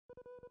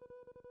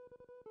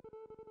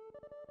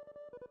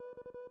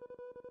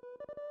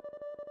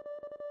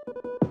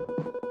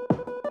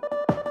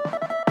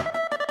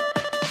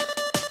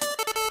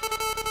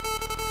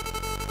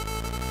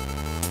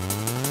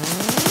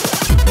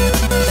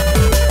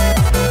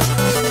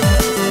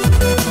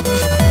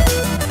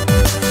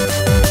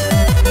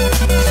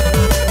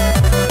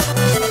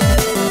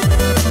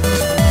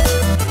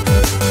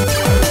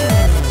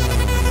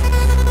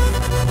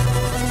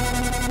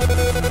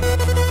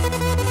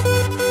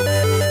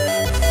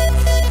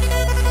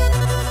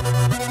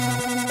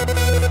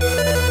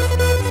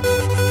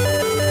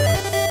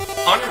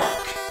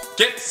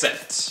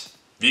set,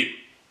 view.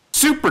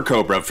 Super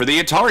Cobra for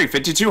the Atari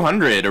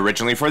 5200.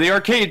 Originally for the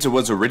arcades, it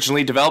was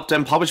originally developed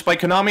and published by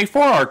Konami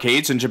for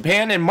arcades in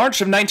Japan in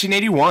March of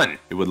 1981.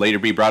 It would later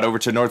be brought over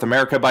to North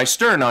America by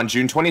Stern on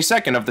June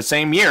 22nd of the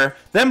same year,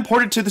 then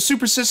ported to the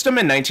Super System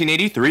in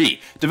 1983.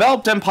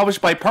 Developed and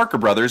published by Parker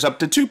Brothers, up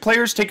to 2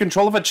 players take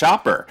control of a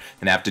chopper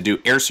and have to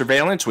do air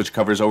surveillance, which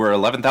covers over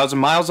 11,000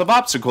 miles of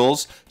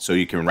obstacles, so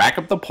you can rack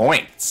up the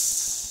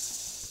points.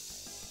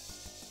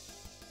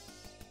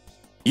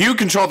 You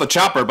control the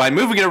chopper by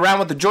moving it around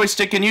with the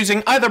joystick and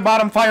using either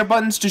bottom fire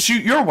buttons to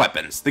shoot your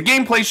weapons. The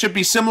gameplay should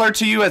be similar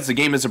to you, as the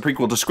game is a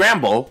prequel to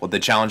Scramble, with the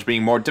challenge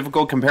being more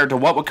difficult compared to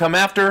what would come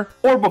after,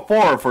 or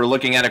before if we're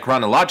looking at it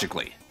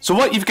chronologically. So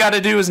what you've got to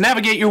do is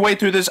navigate your way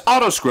through this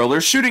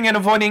auto-scroller, shooting and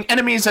avoiding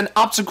enemies and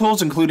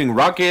obstacles including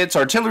rockets,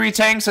 artillery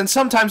tanks, and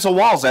sometimes the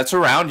walls that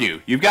surround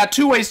you. You've got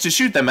 2 ways to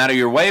shoot them out of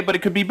your way, but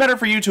it could be better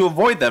for you to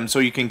avoid them so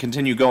you can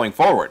continue going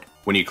forward.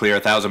 When you clear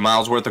 1,000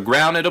 miles worth of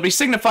ground, it'll be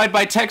signified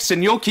by text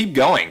and you'll keep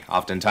going.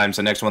 Oftentimes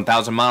the next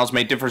 1,000 miles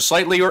may differ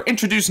slightly or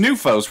introduce new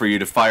foes for you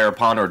to fire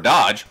upon or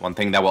dodge. One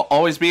thing that will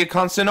always be a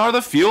constant are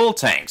the fuel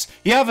tanks.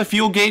 You have a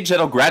fuel gauge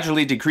that'll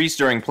gradually decrease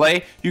during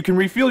play. You can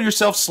refuel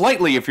yourself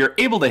slightly if you're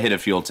able to hit a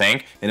fuel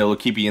tank, and it'll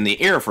keep you in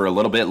the air for a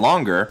little bit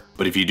longer.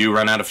 But if you do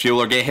run out of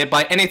fuel or get hit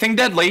by anything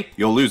deadly,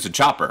 you'll lose the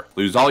chopper.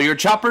 Lose all your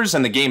choppers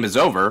and the game is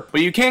over,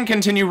 but you can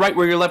continue right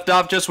where you left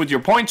off just with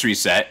your points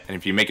reset, and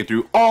if you make it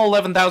through all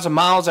 11,000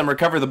 miles and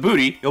recover the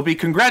booty, you'll be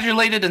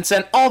congratulated and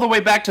sent all the way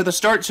back to the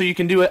start so you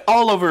can do it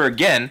all over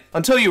again,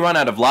 until you run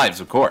out of lives,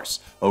 of course.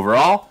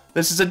 Overall,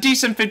 this is a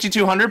decent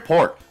 5200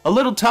 port. A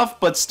little tough,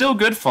 but still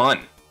good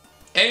fun.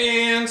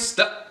 And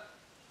stop.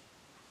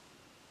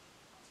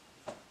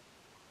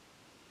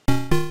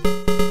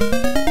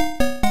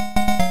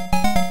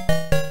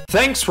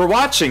 Thanks for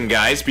watching,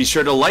 guys. Be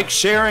sure to like,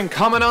 share, and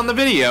comment on the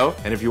video.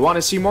 And if you want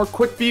to see more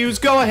quick views,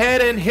 go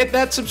ahead and hit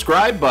that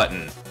subscribe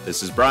button.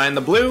 This is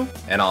BrianTheBlue,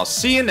 and I'll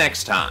see you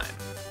next time.